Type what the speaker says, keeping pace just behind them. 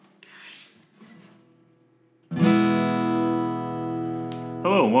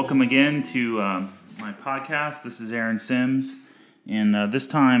Hello, welcome again to my podcast. This is Aaron Sims, and this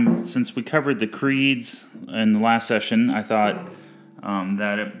time, since we covered the creeds in the last session, I thought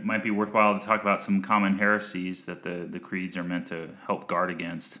that it might be worthwhile to talk about some common heresies that the creeds are meant to help guard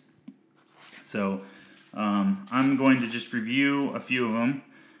against. So I'm going to just review a few of them,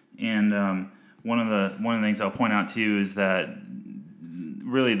 and one of the things I'll point out too is that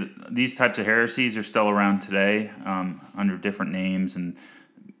really these types of heresies are still around today under different names, and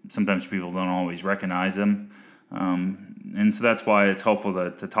sometimes people don't always recognize them. And so that's why it's helpful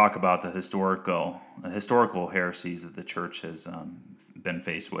to talk about the historical heresies that the church has been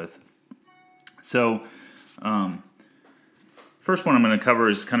faced with. So first one I'm going to cover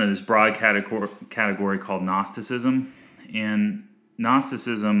is kind of this broad category called Gnosticism. And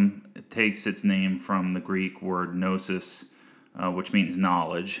Gnosticism takes its name from the Greek word gnosis, which means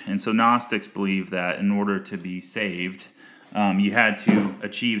knowledge. And so Gnostics believe that in order to be saved, you had to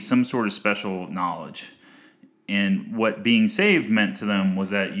achieve some sort of special knowledge. And what being saved meant to them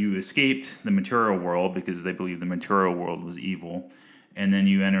was that you escaped the material world because they believed the material world was evil. And then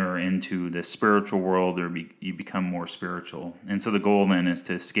you enter into the spiritual world, or you become more spiritual. And so the goal then is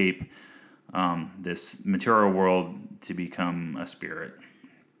to escape this material world to become a spirit.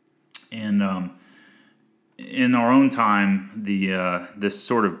 And in our own time, this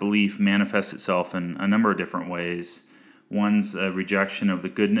sort of belief manifests itself in a number of different ways. One's a rejection of the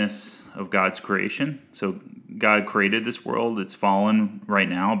goodness of God's creation. So God created this world. It's fallen right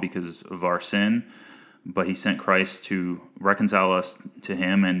now because of our sin, but he sent Christ to reconcile us to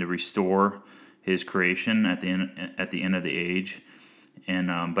him and to restore his creation at the end of the age.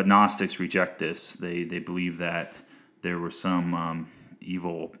 And but Gnostics reject this. They believe that there was some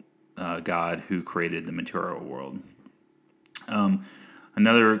evil God who created the material world.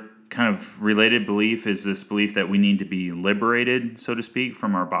 Another kind of related belief is this belief that we need to be liberated, so to speak,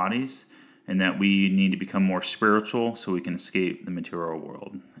 from our bodies, and that we need to become more spiritual so we can escape the material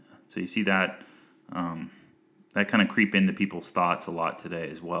world. So you see that that kind of creep into people's thoughts a lot today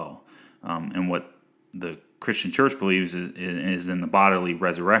as well. And what the Christian church believes is in the bodily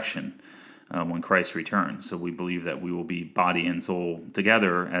resurrection when Christ returns. So we believe that we will be body and soul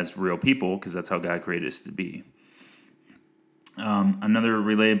together as real people because that's how God created us to be. Another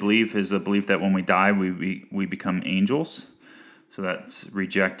related belief is a belief that when we die, we become angels. So that's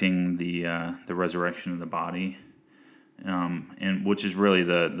rejecting the resurrection of the body, and which is really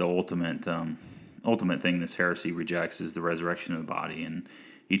the ultimate thing this heresy rejects is the resurrection of the body and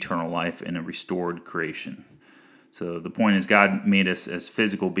eternal life in a restored creation. So the point is God made us as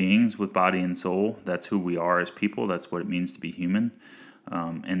physical beings with body and soul. That's who we are as people. That's what it means to be human.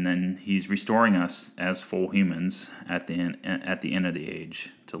 And then he's restoring us as full humans at the end of the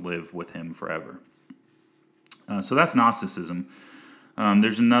age to live with him forever. So that's Gnosticism.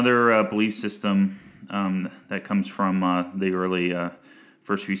 There's another belief system that comes from the early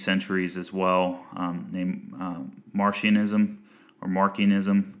first few centuries as well, named Marcionism or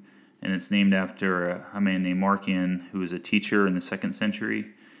Marcionism, and it's named after a man named Marcion who was a teacher in the 2nd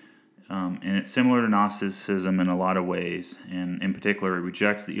century. And it's similar to Gnosticism in a lot of ways, and in particular, it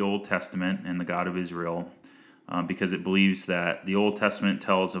rejects the Old Testament and the God of Israel because it believes that the Old Testament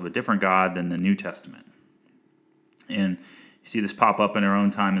tells of a different God than the New Testament. And you see this pop up in our own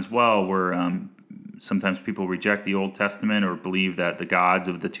time as well, where sometimes people reject the Old Testament or believe that the gods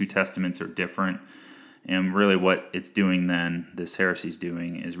of the two Testaments are different. And really what it's doing then, this heresy is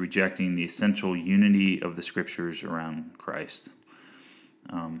doing, is rejecting the essential unity of the Scriptures around Christ.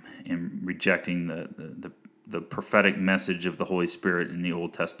 And rejecting the prophetic message of the Holy Spirit in the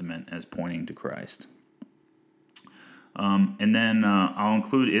Old Testament as pointing to Christ. And then I'll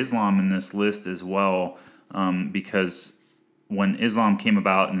include Islam in this list as well, because when Islam came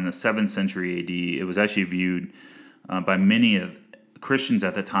about in the 7th century AD, it was actually viewed by many Christians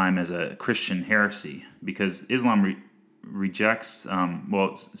at the time as a Christian heresy, because Islam rejects,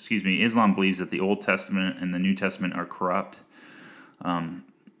 Islam believes that the Old Testament and the New Testament are corrupt.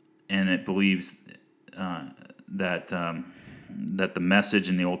 And it believes that the message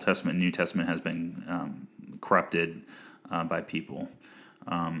in the Old Testament and New Testament has been corrupted by people.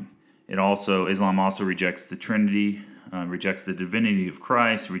 Islam also rejects the Trinity, rejects the divinity of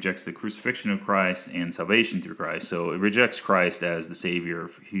Christ, rejects the crucifixion of Christ and salvation through Christ. So it rejects Christ as the Savior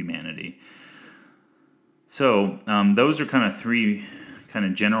of humanity. So those are kind of three kind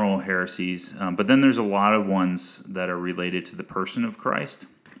of general heresies, but then there's a lot of ones that are related to the person of Christ.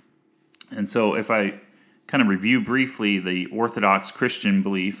 And so if I kind of review briefly the Orthodox Christian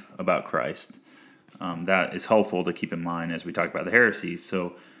belief about Christ, that is helpful to keep in mind as we talk about the heresies.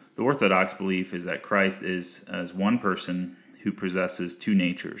 So the Orthodox belief is that Christ is as one person who possesses two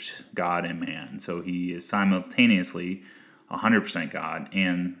natures, God and man. So he is simultaneously 100% God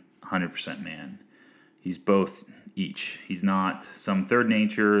and 100% man. He's both each. He's not some third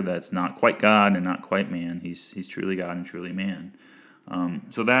nature that's not quite God and not quite man. He's truly God and truly man.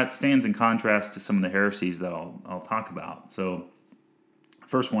 So that stands in contrast to some of the heresies that I'll talk about. So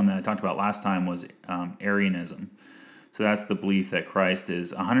first one that I talked about last time was Arianism. So that's the belief that Christ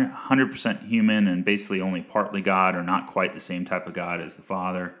is 100% human and basically only partly God, or not quite the same type of God as the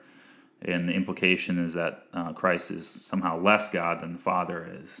Father. And the implication is that Christ is somehow less God than the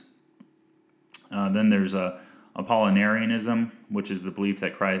Father is. Then there's Apollinarianism, which is the belief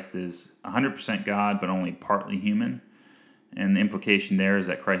that Christ is 100% God but only partly human. And the implication there is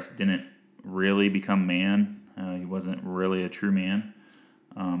that Christ didn't really become man. He wasn't really a true man.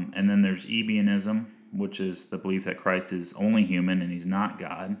 And then there's Ebionism, which is the belief that Christ is only human and he's not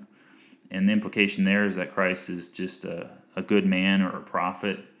God. And the implication there is that Christ is just a good man or a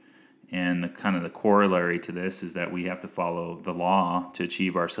prophet. And the corollary to this is that we have to follow the law to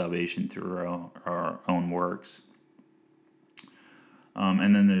achieve our salvation through our own works.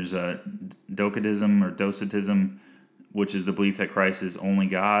 And then there's Docetism or Docetism, which is the belief that Christ is only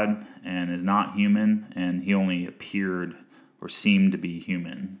God and is not human, and he only appeared or seemed to be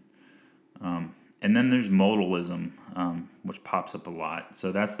human. And then there's modalism, which pops up a lot.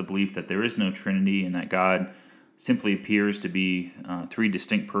 So that's the belief that there is no Trinity and that God simply appears to be three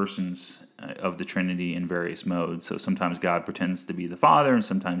distinct persons of the Trinity in various modes. So sometimes God pretends to be the Father, and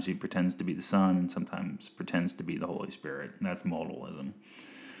sometimes he pretends to be the Son, and sometimes pretends to be the Holy Spirit. And that's modalism.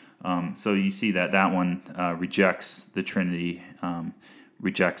 So you see that one rejects the Trinity,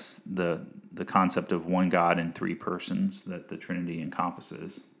 rejects the concept of one God in three persons that the Trinity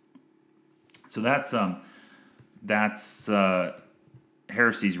encompasses. So that's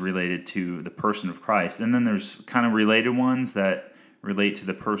heresies related to the person of Christ. And then there's kind of related ones that relate to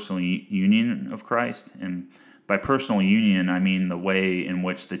the personal union of Christ. And by personal union, I mean the way in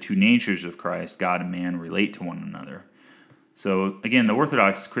which the two natures of Christ, God and man, relate to one another. So again, the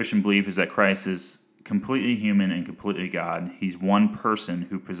Orthodox Christian belief is that Christ is completely human and completely God. He's one person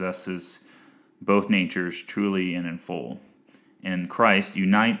who possesses both natures truly and in full. And Christ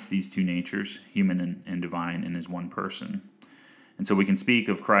unites these two natures, human and divine, in his one person. And so we can speak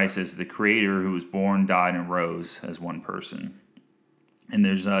of Christ as the Creator who was born, died, and rose as one person. And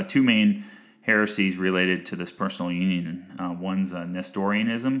there's two main heresies related to this personal union. One's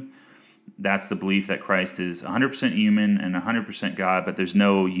Nestorianism. That's the belief that Christ is 100% human and 100% God, but there's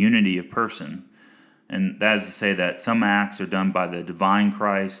no unity of person. And that is to say that some acts are done by the divine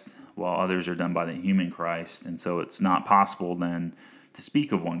Christ, while others are done by the human Christ. And so it's not possible then to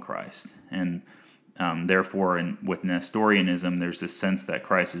speak of one Christ. And therefore, with Nestorianism, there's this sense that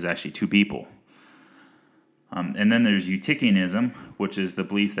Christ is actually two people. And then there's Eutychianism, which is the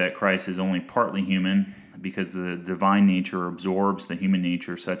belief that Christ is only partly human because the divine nature absorbs the human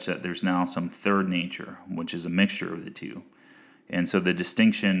nature such that there's now some third nature, which is a mixture of the two. And so the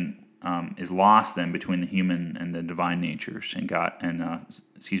distinction is lost then between the human and the divine natures, and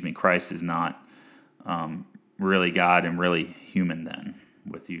Christ is not really God and really human then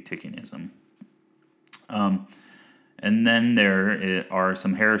with Eutychianism. And then there are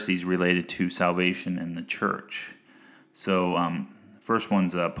some heresies related to salvation in the church. So first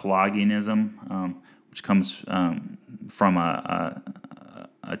one's Pelagianism, which comes from a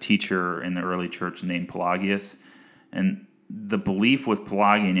teacher in the early church named Pelagius. And the belief with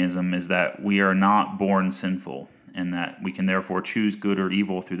Pelagianism is that we are not born sinful and that we can therefore choose good or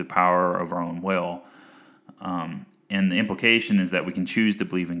evil through the power of our own will. And the implication is that we can choose to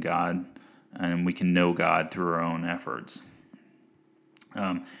believe in God and we can know God through our own efforts.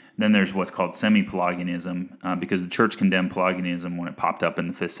 Then there's what's called semi-Pelagianism, because the church condemned Pelagianism when it popped up in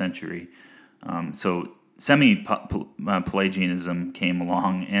the 5th century. So semi-Pelagianism came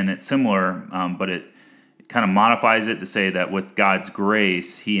along, and it's similar, but it kind of modifies it to say that with God's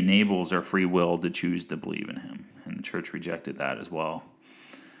grace, he enables our free will to choose to believe in him. And the church rejected that as well.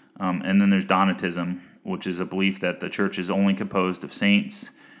 And then there's Donatism, which is a belief that the church is only composed of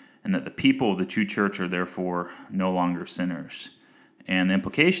saints and that the people of the true church are therefore no longer sinners. And the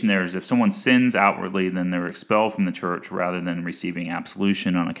implication there is if someone sins outwardly, then they're expelled from the church rather than receiving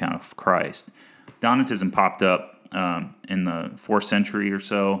absolution on account of Christ. Donatism popped up in the 4th century or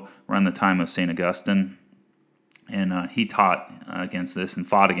so, around the time of St. Augustine. And he taught against this and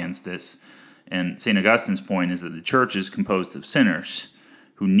fought against this. And St. Augustine's point is that the church is composed of sinners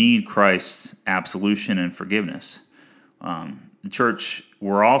who need Christ's absolution and forgiveness. the church,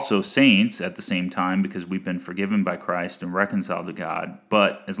 we're also saints at the same time because we've been forgiven by Christ and reconciled to God.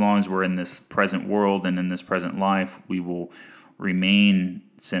 But as long as we're in this present world and in this present life, we will remain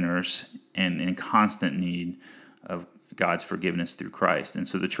sinners and in constant need of God's forgiveness through Christ. And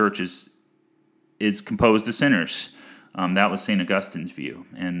so the church is composed of sinners. That was St. Augustine's view.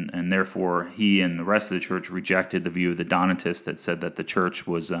 And therefore, he and the rest of the church rejected the view of the Donatists that said that the church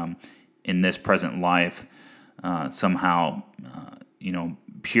was, in this present life, somehow,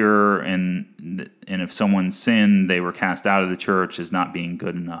 pure, and if someone sinned, they were cast out of the church as not being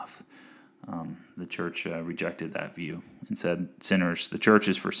good enough. The church rejected that view and said, sinners, the church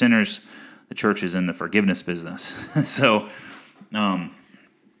is for sinners. The church is in the forgiveness business. So,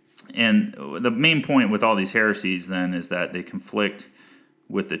 and the main point with all these heresies then is that they conflict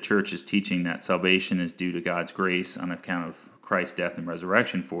with the church's teaching that salvation is due to God's grace on account of Christ's death and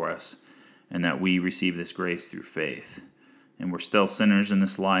resurrection for us, and that we receive this grace through faith. And we're still sinners in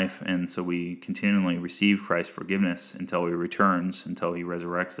this life, and so we continually receive Christ's forgiveness until he returns, until he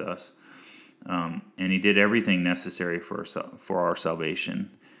resurrects us. And he did everything necessary for our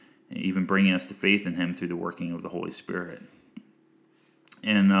salvation, even bringing us to faith in him through the working of the Holy Spirit.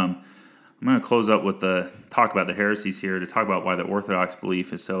 And I'm going to close up with talk about the heresies here to talk about why the Orthodox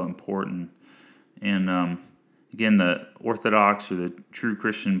belief is so important. And again, the Orthodox or the true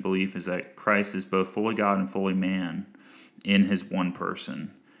Christian belief is that Christ is both fully God and fully man in his one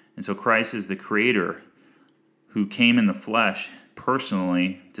person. And so Christ is the creator who came in the flesh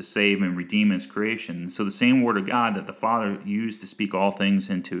personally to save and redeem his creation. So the same word of God that the Father used to speak all things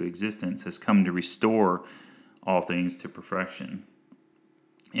into existence has come to restore all things to perfection.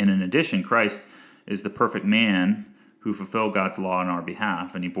 And in addition, Christ is the perfect man who fulfilled God's law on our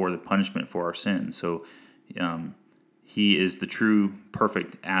behalf, and he bore the punishment for our sins. So he is the true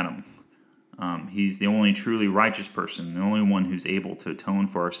perfect Adam. He's the only truly righteous person, the only one who's able to atone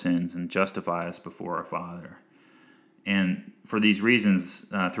for our sins and justify us before our Father. And for these reasons,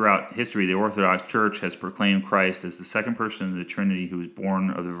 throughout history, the Orthodox Church has proclaimed Christ as the second person of the Trinity who was born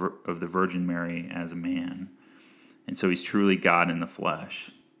of the Virgin Mary as a man. And so he's truly God in the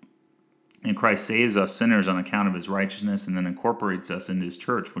flesh. And Christ saves us sinners on account of his righteousness and then incorporates us into his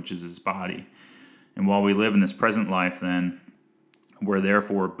church, which is his body. And while we live in this present life, then, we're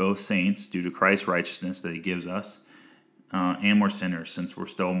therefore both saints due to Christ's righteousness that he gives us, and we're sinners since we're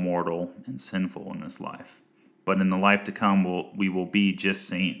still mortal and sinful in this life. But in the life to come, we will be just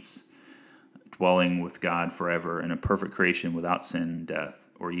saints, dwelling with God forever in a perfect creation without sin, death,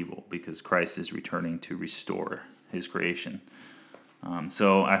 or evil, because Christ is returning to restore his creation.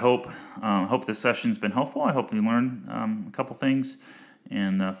 So I hope this session's been helpful. I hope you learned a couple things,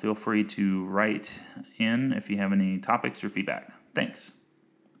 and feel free to write in if you have any topics or feedback. Thanks.